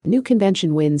New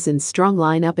convention wins and strong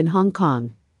lineup in Hong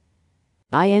Kong.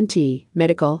 INT,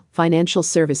 medical, financial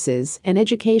services, and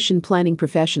education planning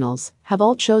professionals have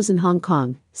all chosen Hong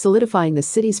Kong, solidifying the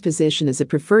city's position as a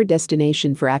preferred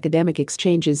destination for academic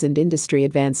exchanges and industry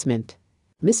advancement.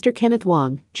 Mr. Kenneth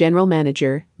Wong, General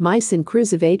Manager, MICE and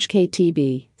Cruise of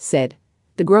HKTB, said,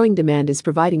 "The growing demand is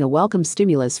providing a welcome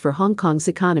stimulus for Hong Kong's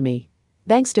economy.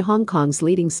 Thanks to Hong Kong's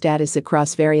leading status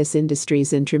across various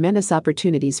industries and tremendous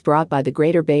opportunities brought by the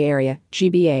Greater Bay Area,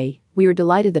 GBA, we are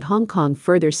delighted that Hong Kong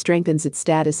further strengthens its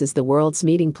status as the world's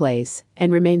meeting place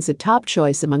and remains a top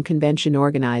choice among convention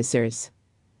organizers."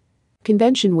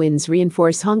 Convention wins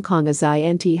reinforce Hong Kong as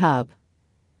INT hub.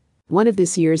 One of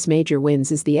this year's major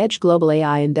wins is the Edge Global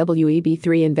AI and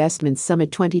WEB3 Investments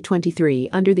Summit 2023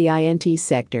 under the INT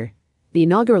sector. The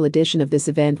inaugural edition of this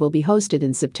event will be hosted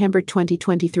in September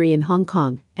 2023 in Hong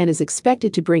Kong and is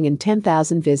expected to bring in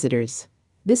 10,000 visitors.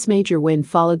 This major win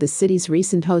followed the city's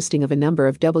recent hosting of a number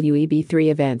of WEB3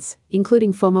 events,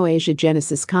 including FOMO Asia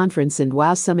Genesis Conference and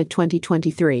WOW Summit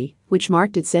 2023, which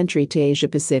marked its entry to Asia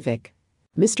Pacific.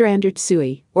 Mr. Andrew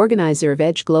Tsui, organizer of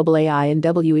Edge Global AI and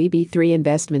WEB3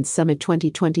 Investments Summit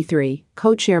 2023,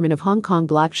 co-chairman of Hong Kong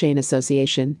Blockchain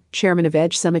Association, chairman of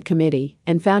Edge Summit Committee,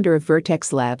 and founder of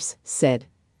Vertex Labs, said,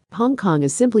 "Hong Kong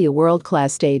is simply a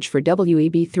world-class stage for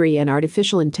WEB3 and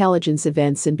artificial intelligence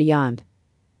events and beyond.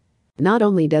 Not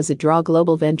only does it draw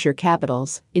global venture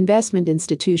capitals, investment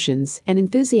institutions, and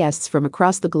enthusiasts from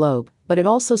across the globe, but it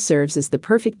also serves as the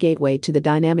perfect gateway to the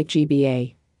dynamic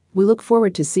GBA. We look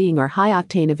forward to seeing our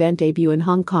high-octane event debut in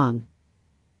Hong Kong."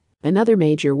 Another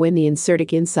major win, the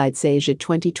Insurtech Insights Asia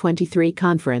 2023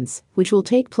 conference, which will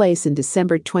take place in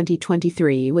December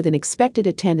 2023 with an expected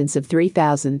attendance of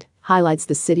 3,000, highlights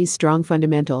the city's strong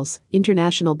fundamentals,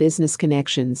 international business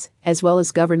connections, as well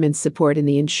as government support in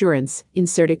the insurance,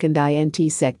 Insurtech and INT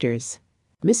sectors.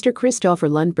 Mr. Christopher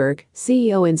Lundberg,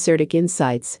 CEO Insurtech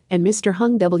Insights, and Mr.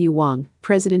 Hung W. Wong,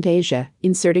 President Asia,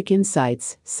 Insurtech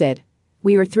Insights, said,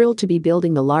 "We are thrilled to be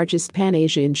building the largest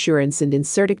Pan-Asia Insurance and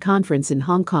Insurtech conference in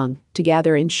Hong Kong to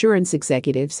gather insurance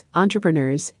executives,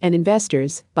 entrepreneurs, and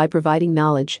investors by providing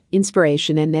knowledge,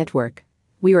 inspiration, and network.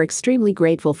 We are extremely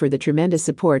grateful for the tremendous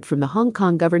support from the Hong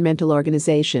Kong governmental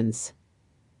organizations."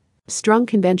 Strong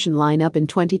convention lineup in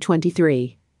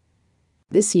 2023.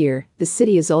 This year, the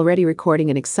city is already recording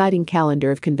an exciting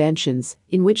calendar of conventions,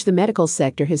 in which the medical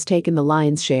sector has taken the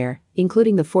lion's share,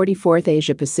 including the 44th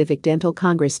Asia Pacific Dental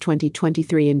Congress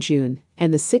 2023 in June,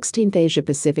 and the 16th Asia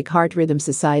Pacific Heart Rhythm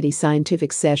Society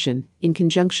Scientific Session, in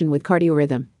conjunction with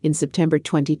Cardiorhythm, in September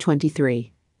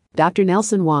 2023. Dr.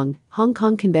 Nelson Wong, Hong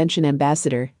Kong Convention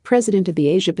Ambassador, President of the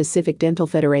Asia Pacific Dental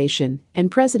Federation,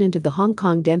 and President of the Hong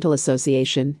Kong Dental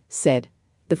Association, said,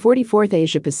 "The 44th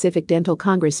Asia Pacific Dental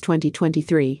Congress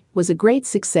 2023 was a great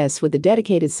success with the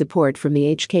dedicated support from the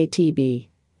HKTB.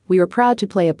 We are proud to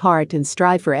play a part and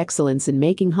strive for excellence in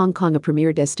making Hong Kong a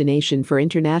premier destination for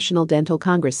international dental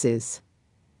congresses."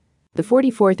 The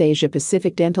 44th Asia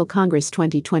Pacific Dental Congress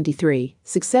 2023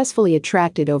 successfully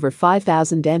attracted over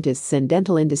 5,000 dentists and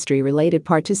dental industry-related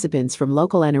participants from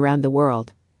local and around the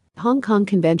world. Hong Kong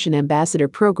Convention Ambassador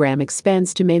Program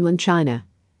expands to mainland China.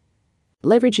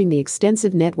 Leveraging the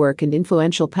extensive network and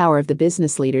influential power of the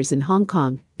business leaders in Hong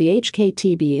Kong, the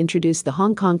HKTB introduced the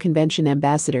Hong Kong Convention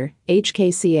Ambassador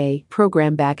 (HKCA)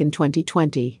 program back in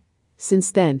 2020.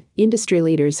 Since then, industry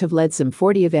leaders have led some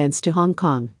 40 events to Hong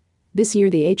Kong. This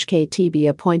year, the HKTB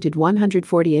appointed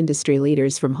 140 industry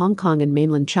leaders from Hong Kong and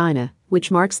mainland China, which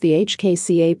marks the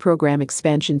HKCA program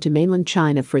expansion to mainland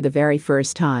China for the very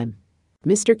first time.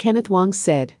 Mr. Kenneth Wong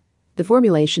said, "The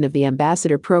formulation of the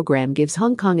ambassador program gives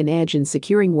Hong Kong an edge in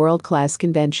securing world-class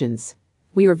conventions.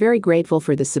 We are very grateful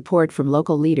for the support from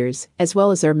local leaders, as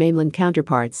well as our mainland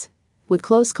counterparts. With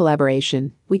close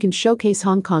collaboration, we can showcase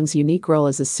Hong Kong's unique role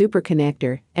as a super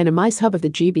connector and a MICE hub of the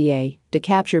GBA to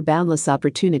capture boundless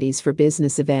opportunities for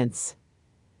business events."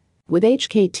 With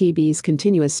HKTB's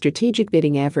continuous strategic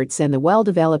bidding efforts and the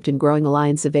well-developed and growing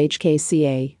alliance of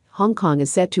HKCA, Hong Kong is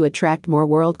set to attract more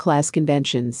world-class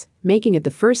conventions, making it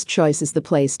the first choice as the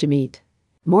place to meet.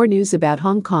 More news about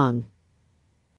Hong Kong.